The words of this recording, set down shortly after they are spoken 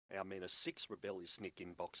Our Menace 6, Rebellious Nick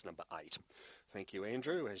in box number 8. Thank you,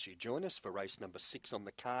 Andrew, as you join us for race number 6 on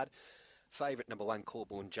the card. Favourite number 1,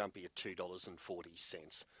 Corborn Jumpy at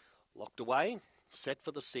 $2.40. Locked away, set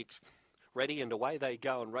for the 6th. Ready and away they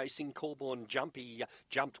go and racing. Corborn Jumpy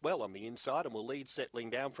jumped well on the inside and will lead, settling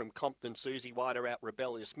down from Compton Susie. Wider out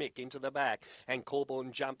Rebellious Mick into the back, and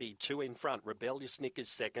Corborn Jumpy 2 in front. Rebellious Nick is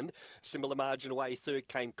second. Similar margin away third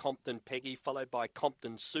came Compton Peggy, followed by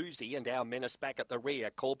Compton Susie, and Our Menace back at the rear.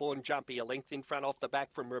 Corborn Jumpy a length in front off the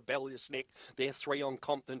back from Rebellious Nick. They're 3 on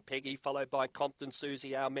Compton Peggy, followed by Compton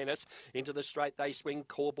Susie. Our Menace into the straight they swing.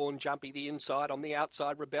 Corborn Jumpy the inside, on the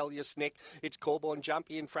outside Rebellious Nick. It's Corborn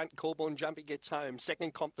Jumpy in front. Corborn Jumpy gets home.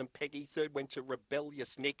 Second, Compton Peggy. Third went to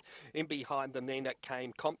Rebellious Nick. In behind them then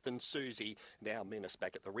came Compton Susie. Now Menace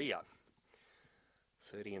back at the rear.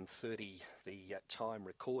 30 and 30 the time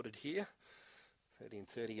recorded here. 30 and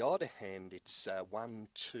 30 odd, and it's 1,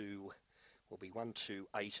 2, will be 1, 2,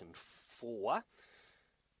 8 and 4.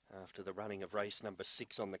 After the running of race number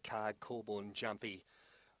 6 on the card, Corborn Jumpy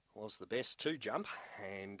was the best to jump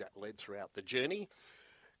and led throughout the journey.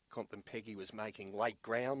 Compton Peggy was making late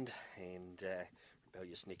ground, and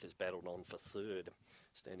Rebellious Nick has battled on for third.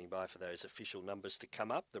 Standing by for those official numbers to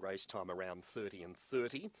come up. The race time around 30 and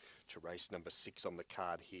 30 to race number 6 on the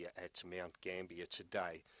card here at Mt-Gambier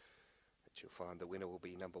today. But you'll find the winner will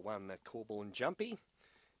be number 1, Corborn Jumpy,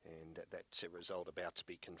 and that's a result about to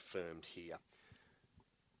be confirmed here.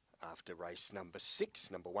 After race number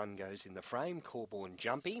 6, number 1 goes in the frame, Corborn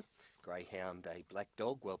Jumpy. Greyhound, a black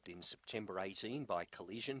dog, whelped in September 18 by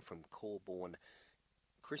collision from Corborn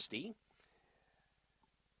Christie.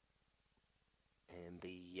 And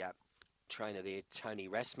the trainer there, Tony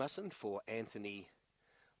Rasmussen, for Anthony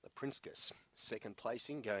Leprinskas. Second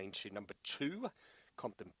placing going to number 2,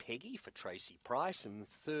 Compton Peggy for Tracy Price. And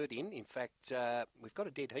third in fact, we've got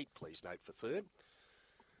a dead heat, please note, for third.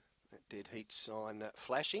 That dead heat sign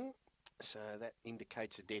flashing. So that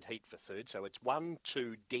indicates a dead heat for third. So it's 1,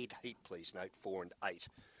 2, dead heat, please note, 4 and 8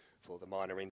 for the minor end.